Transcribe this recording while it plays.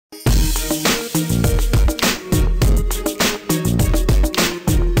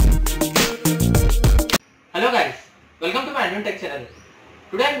channel.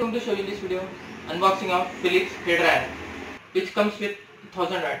 Today I am going to show you in this video unboxing of Philips hair dryer which comes with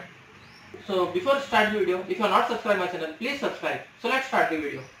 1000 watt. So before start the video, if you are not subscribed my channel, please subscribe. So let's start the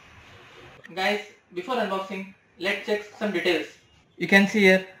video. Guys, before unboxing, let's check some details. You can see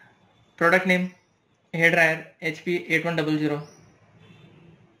here product name hair dryer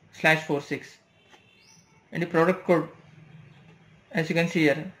HP8100/46 and the product code, as you can see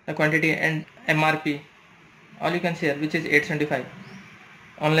here, the quantity and MRP all you can see here, which is 875.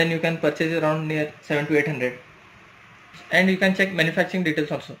 Online you can purchase around near 700 to 800, and you can check manufacturing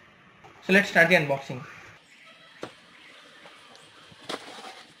details also. So let's start the unboxing.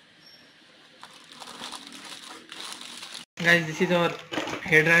 Guys, this is our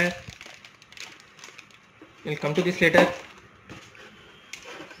hair dryer. We'll come to this later. You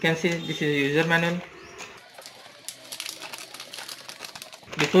can see this is a user manual.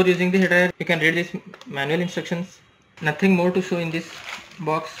 Before using the hair dryer, you can read this manual instructions. Nothing more to show in this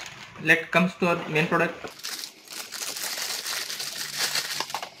box. Let's come to our main product.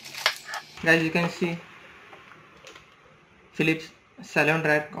 Guys, you can see Philips salon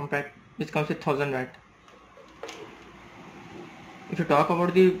dryer compact, which comes with 1000 watt. If you talk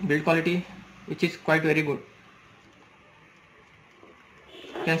about the build quality, which is quite very good.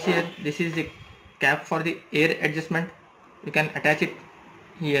 You can see here, this is the cap for the air adjustment. You can attach it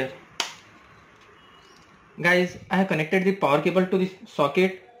here. Guys, I have connected the power cable to this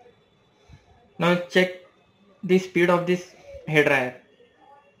socket. Now check the speed of this hair dryer.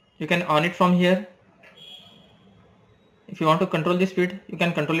 You can on it from here. If you want to control the speed, you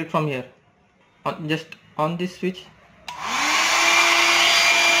can control it from here. Just on this switch.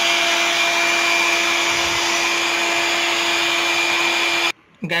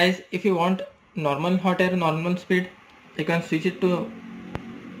 Guys, if you want normal hot air, normal speed, you can switch it to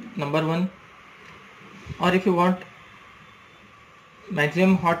number 1, or if you want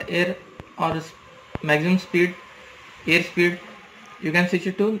maximum hot air or maximum speed, air speed, you can switch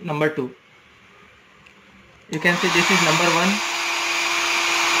it to number 2. You can see this is number 1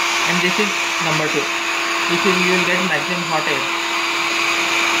 and this is number 2, which is you will get maximum hot air.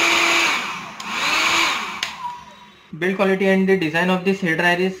 Build quality and the design of this hair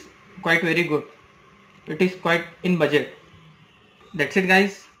dryer is quite very good. It is quite in budget. That's it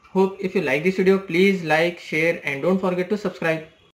guys. Hope if you like this video, please like, share and don't forget to subscribe.